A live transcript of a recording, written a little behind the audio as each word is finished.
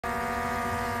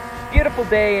Beautiful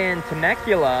day in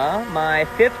Temecula, my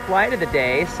 5th flight of the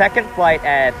day, 2nd flight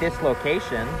at this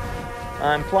location.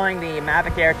 I'm flying the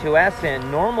Mavic Air 2S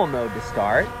in normal mode to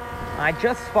start. I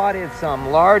just spotted some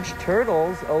large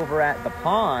turtles over at the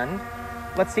pond.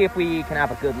 Let's see if we can have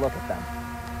a good look at them.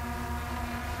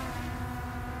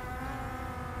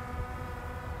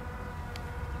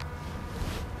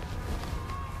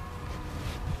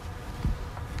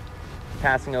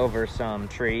 Passing over some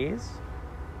trees.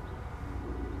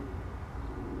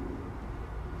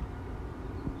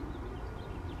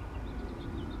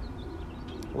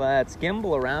 Let's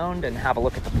gimbal around and have a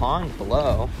look at the pond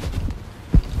below.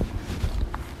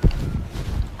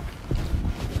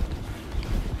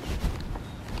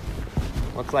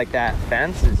 Looks like that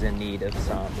fence is in need of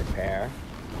some repair.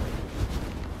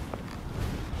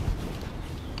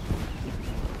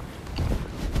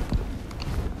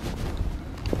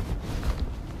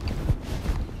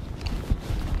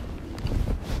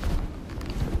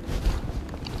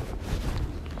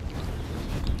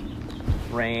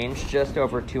 Range just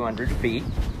over 200 feet.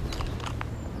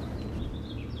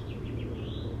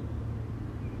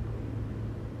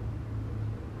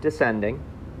 Descending.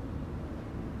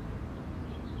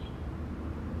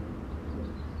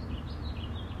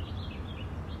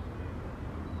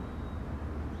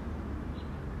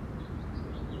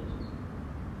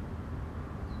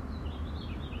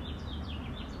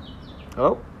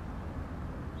 Oh.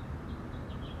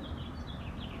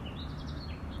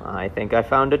 I think I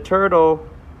found a turtle.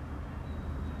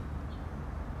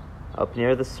 Up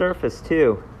near the surface,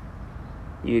 too.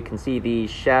 You can see the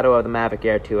shadow of the Mavic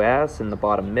Air 2S in the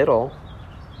bottom middle.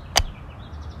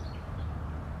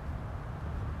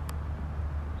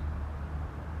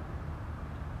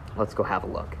 Let's go have a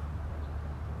look.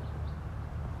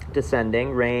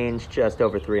 Descending, range just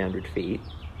over 300 feet.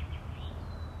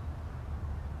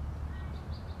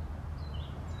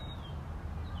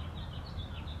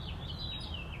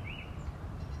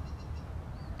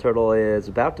 Turtle is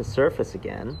about to surface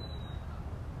again.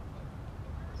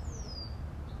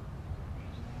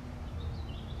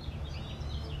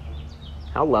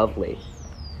 How lovely.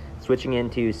 Switching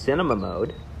into cinema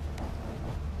mode.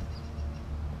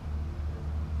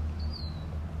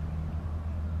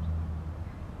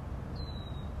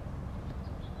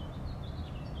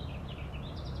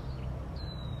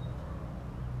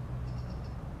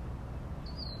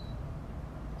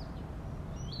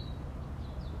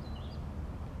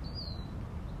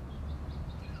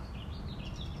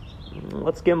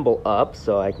 Let's gimbal up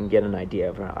so I can get an idea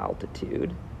of our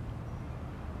altitude.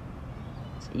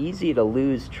 It's easy to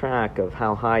lose track of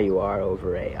how high you are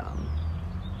over a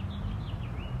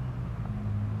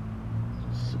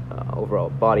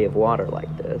overall body of water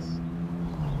like this.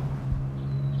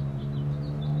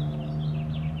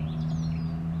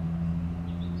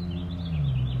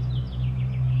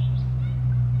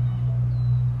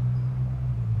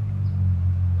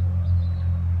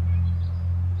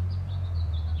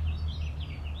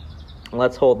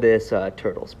 Let's hold this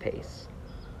turtle's pace.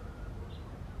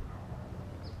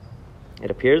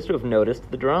 It appears to have noticed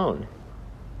the drone.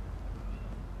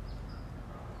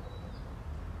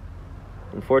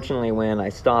 Unfortunately, when I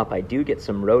stop, I do get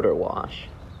some rotor wash.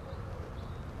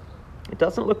 It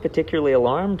doesn't look particularly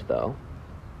alarmed, though.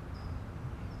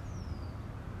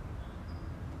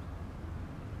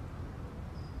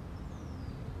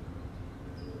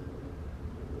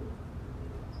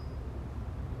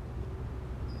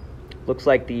 Looks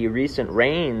like the recent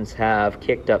rains have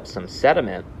kicked up some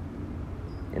sediment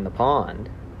in the pond.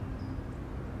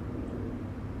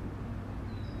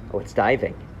 Oh, it's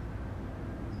diving.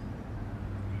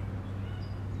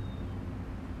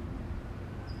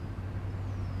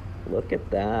 Look at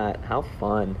that. How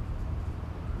fun.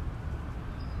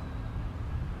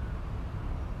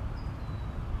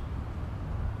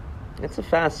 It's a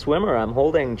fast swimmer. I'm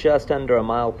holding just under a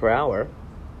mile per hour.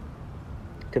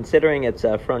 Considering its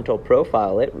frontal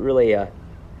profile, it really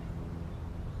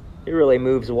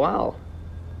moves well.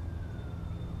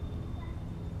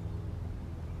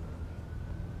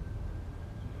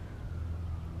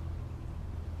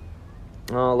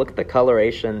 Oh, look at the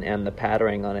coloration and the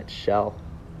patterning on its shell.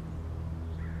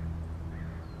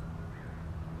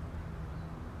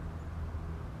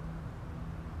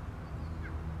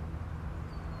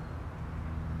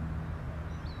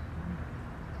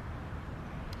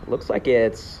 Looks like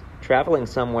it's traveling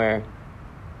somewhere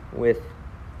with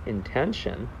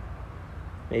intention.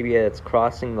 Maybe it's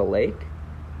crossing the lake.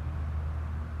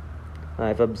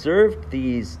 I've observed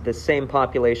the same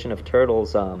population of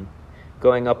turtles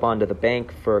going up onto the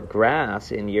bank for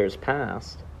grass in years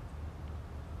past.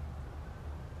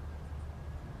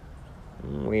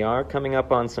 We are coming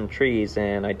up on some trees,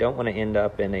 and I don't want to end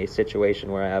up in a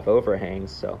situation where I have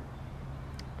overhangs, so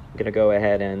I'm going to go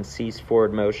ahead and cease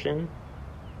forward motion,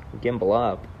 gimbal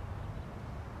up.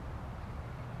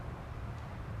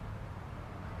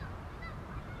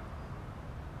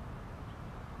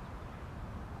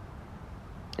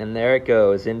 And there it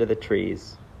goes, into the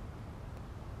trees.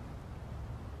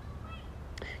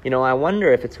 You know, I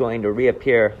wonder if it's going to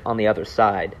reappear on the other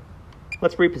side.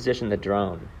 Let's reposition the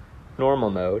drone.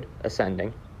 Normal mode,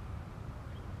 ascending.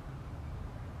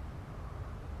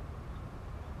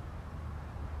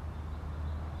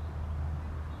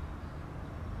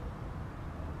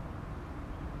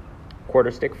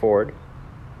 Quarter stick forward.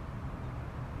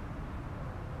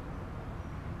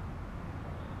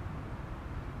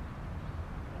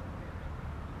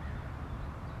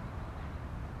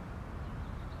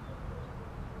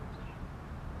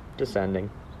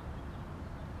 Descending.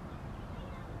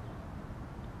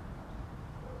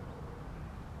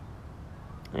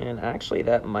 And actually,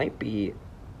 that might be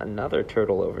another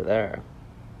turtle over there.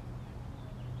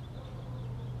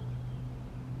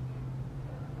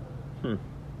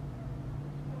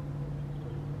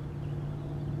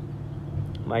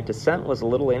 My descent was a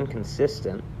little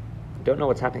inconsistent. Don't know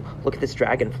what's happening. Look at this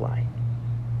dragonfly.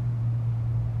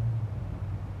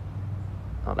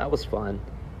 Oh, that was fun.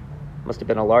 Must have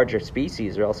been a larger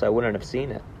species, or else I wouldn't have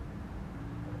seen it.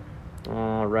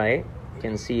 All right. You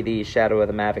can see the shadow of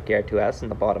the Mavic Air 2S in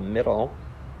the bottom middle.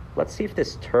 Let's see if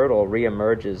this turtle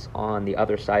reemerges on the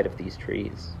other side of these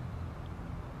trees.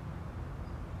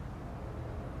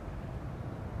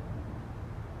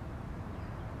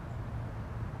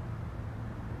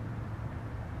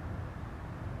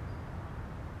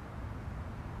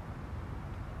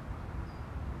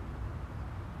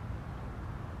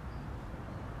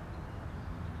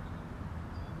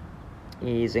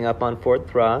 Easing up on forward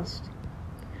thrust.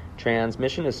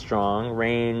 Transmission is strong.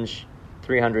 Range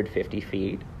 350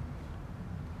 feet.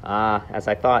 Ah, as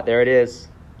I thought, there it is.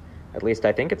 At least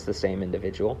I think it's the same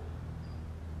individual.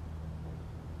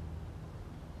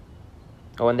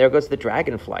 Oh, and there goes the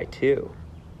dragonfly too.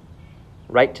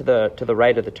 Right to the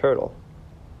right of the turtle.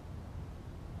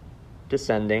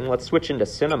 Descending. Let's switch into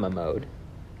cinema mode.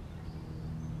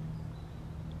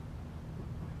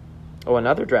 Oh,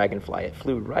 another dragonfly. It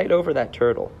flew right over that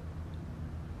turtle.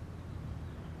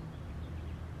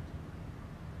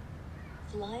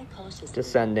 Fly cautiously.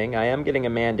 Descending. I am getting a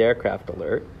manned aircraft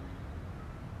alert.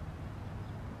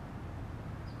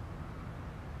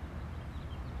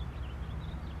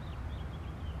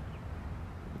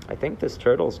 I think this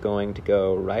turtle's going to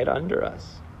go right under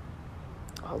us.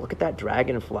 Oh, look at that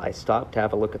dragonfly. Stop to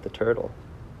have a look at the turtle.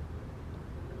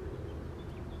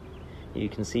 You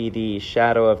can see the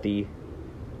shadow of the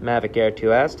Mavic Air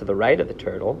 2S to the right of the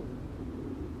turtle,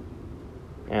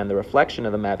 and the reflection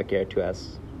of the Mavic Air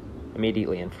 2S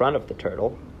immediately in front of the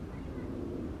turtle.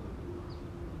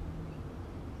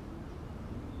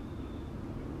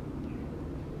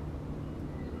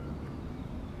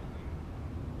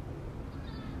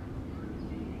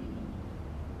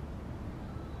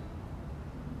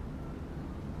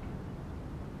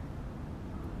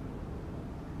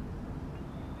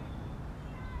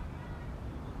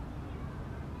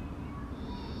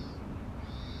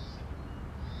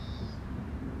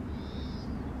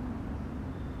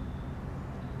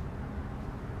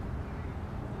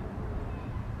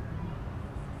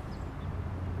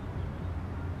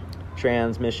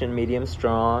 Transmission medium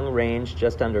strong, range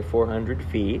just under 400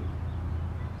 feet.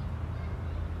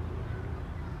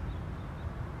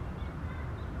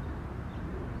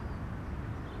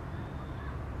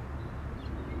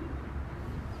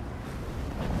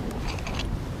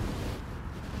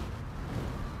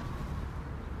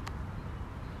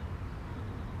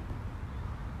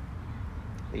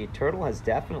 The turtle has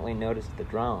definitely noticed the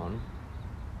drone.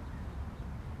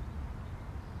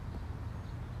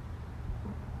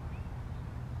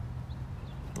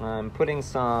 I'm putting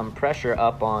some pressure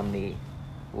up on the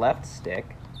left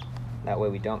stick. That way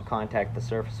we don't contact the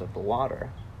surface of the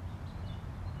water.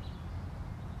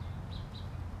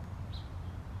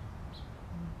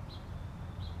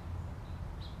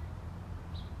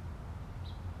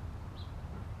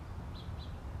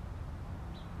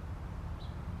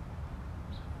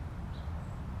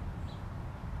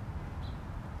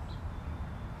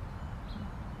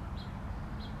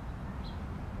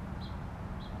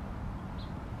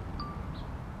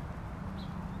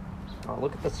 Oh,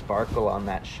 look at the sparkle on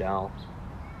that shell.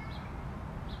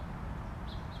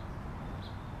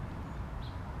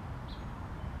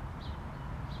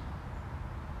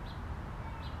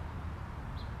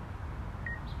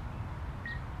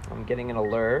 I'm getting an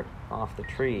alert off the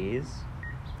trees.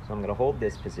 So I'm going to hold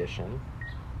this position.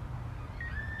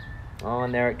 Oh,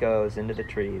 and there it goes into the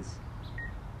trees.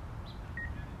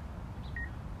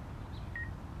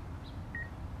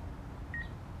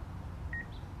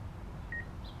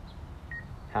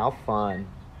 How fun.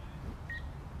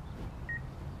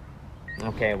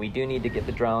 Okay, we do need to get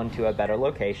the drone to a better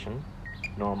location.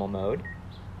 Normal mode.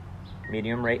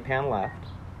 Medium right pan left.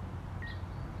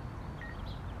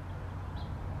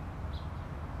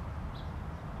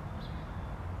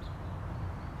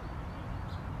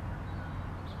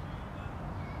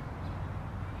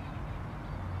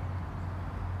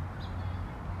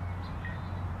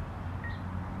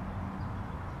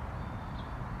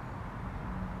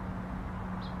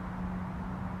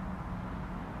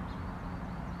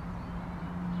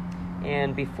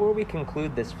 And before we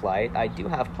conclude this flight, I do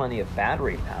have plenty of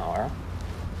battery power.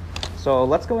 So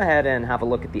let's go ahead and have a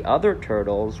look at the other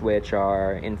turtles, which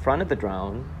are in front of the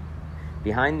drone,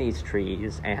 behind these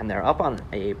trees, and they're up on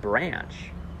a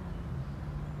branch.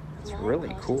 It's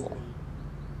really cool.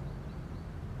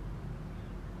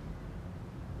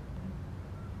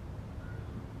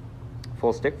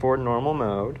 Full stick forward normal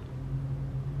mode.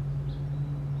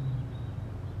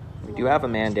 We do have a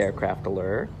manned aircraft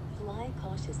alert. Fly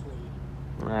cautiously.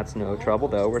 That's no trouble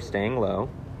though, we're staying low.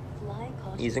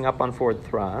 Easing up on forward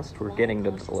thrust, we're getting to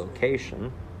the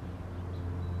location.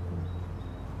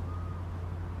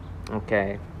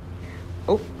 Okay.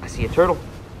 Oh, I see a turtle.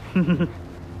 Fly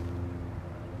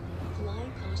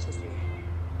cautiously.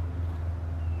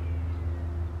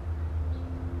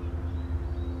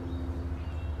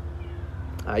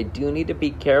 I do need to be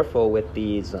careful with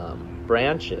these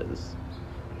branches,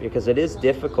 because it is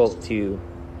difficult to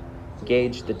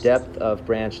gauge the depth of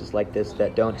branches like this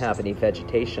that don't have any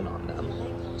vegetation on them,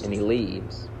 any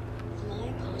leaves.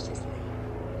 Fly cautiously.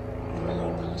 Fly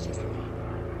cautiously.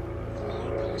 Fly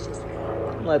cautiously.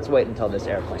 Let's wait until this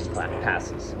airplane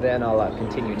passes, then I'll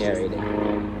continue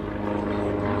narrating.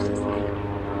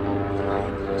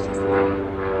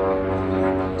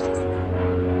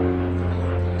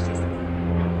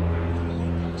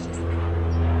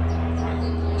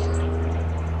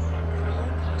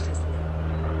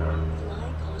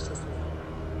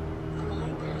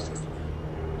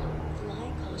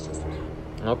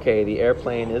 Okay, the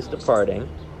airplane is departing.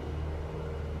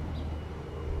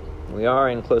 We are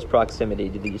in close proximity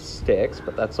to these sticks,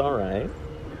 but that's all right.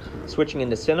 Switching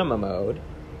into cinema mode.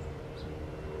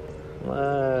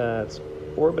 Let's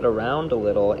orbit around a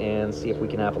little and see if we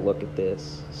can have a look at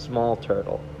this small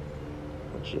turtle,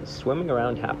 which is swimming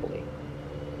around happily.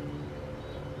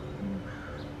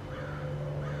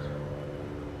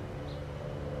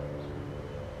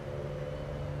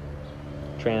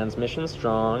 Transmission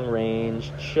strong,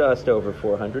 range just over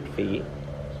 400 feet.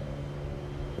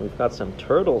 We've got some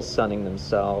turtles sunning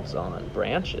themselves on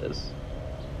branches.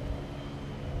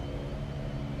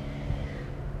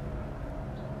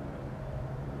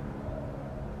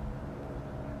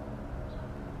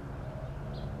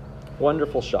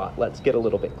 Wonderful shot. Let's get a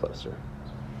little bit closer.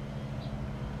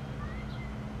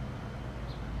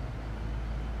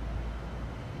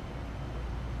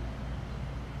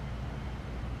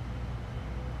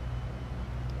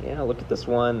 Yeah, look at this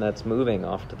one that's moving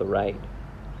off to the right.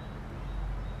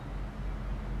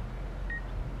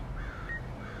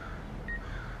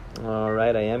 All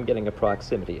right, I am getting a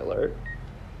proximity alert.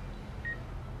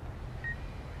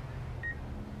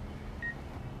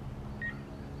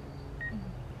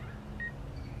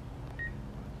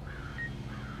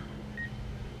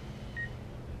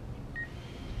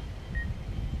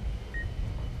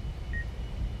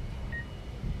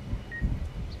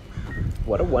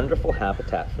 What a wonderful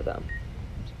habitat for them.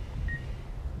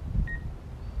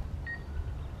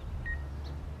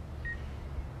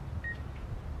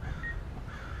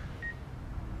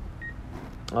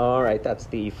 All right, that's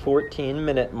the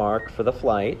 14-minute mark for the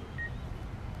flight.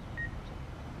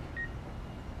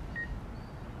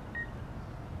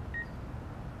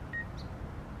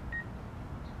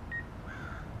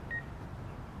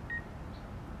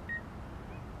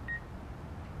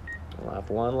 We'll have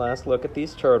one last look at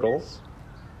these turtles.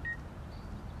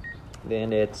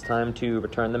 Then it's time to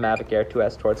return the Mavic Air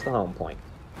 2S towards the home point.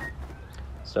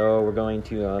 So we're going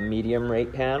to a medium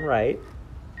rate pan right.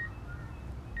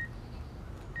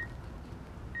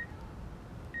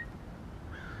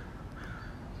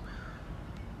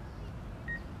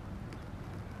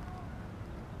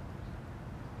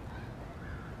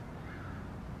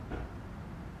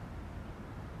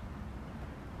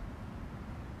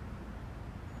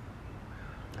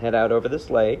 Head out over this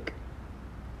lake.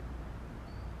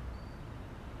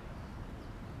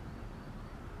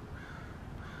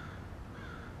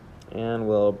 And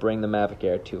we'll bring the Mavic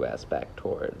Air 2S back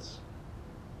towards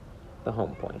the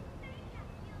home point.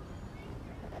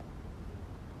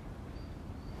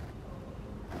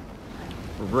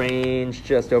 Range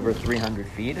just over 300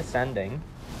 feet, ascending.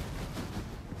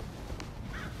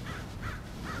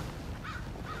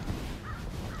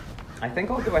 I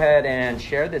think I'll go ahead and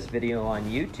share this video on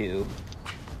YouTube.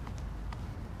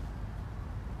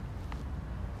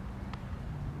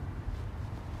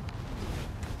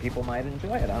 People might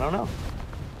enjoy it, I don't know.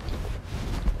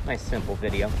 Nice simple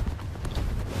video.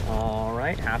 All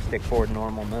right, half stick forward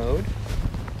normal mode.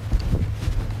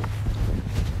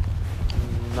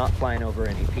 Not flying over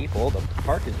any people. The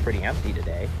park is pretty empty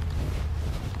today.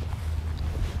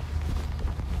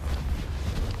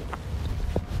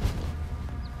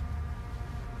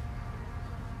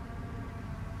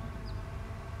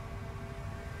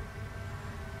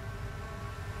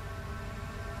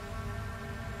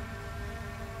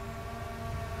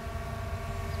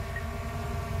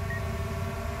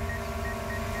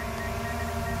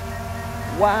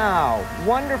 Wow,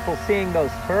 wonderful seeing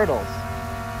those turtles.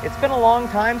 It's been a long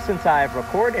time since I've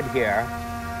recorded here,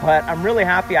 but I'm really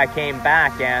happy I came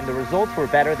back and the results were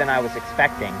better than I was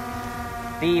expecting.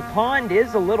 The pond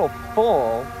is a little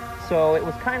full, so it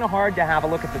was kind of hard to have a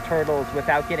look at the turtles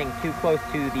without getting too close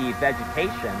to the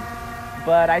vegetation,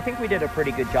 but I think we did a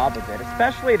pretty good job of it,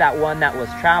 especially that one that was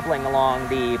traveling along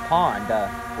the pond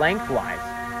lengthwise.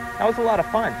 That was a lot of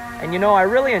fun. And you know, I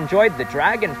really enjoyed the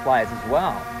dragonflies as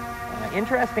well.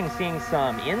 Interesting seeing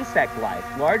some insect life,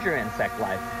 larger insect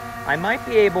life. I might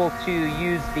be able to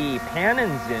use the pan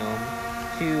and zoom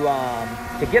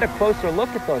to get a closer look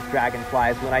at those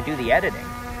dragonflies when I do the editing.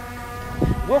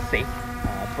 We'll see.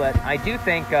 But I do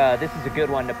think this is a good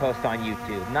one to post on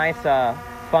YouTube. Nice,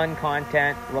 fun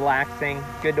content, relaxing,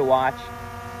 good to watch.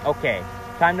 Okay,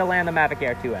 time to land the Mavic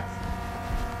Air 2S.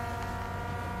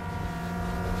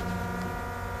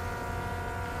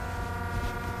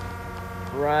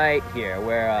 Right here,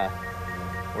 where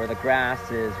the grass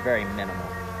is very minimal.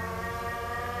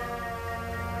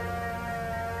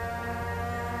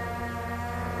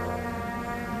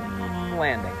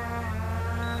 Landing.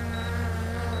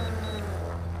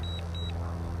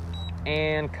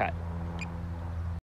 And cut.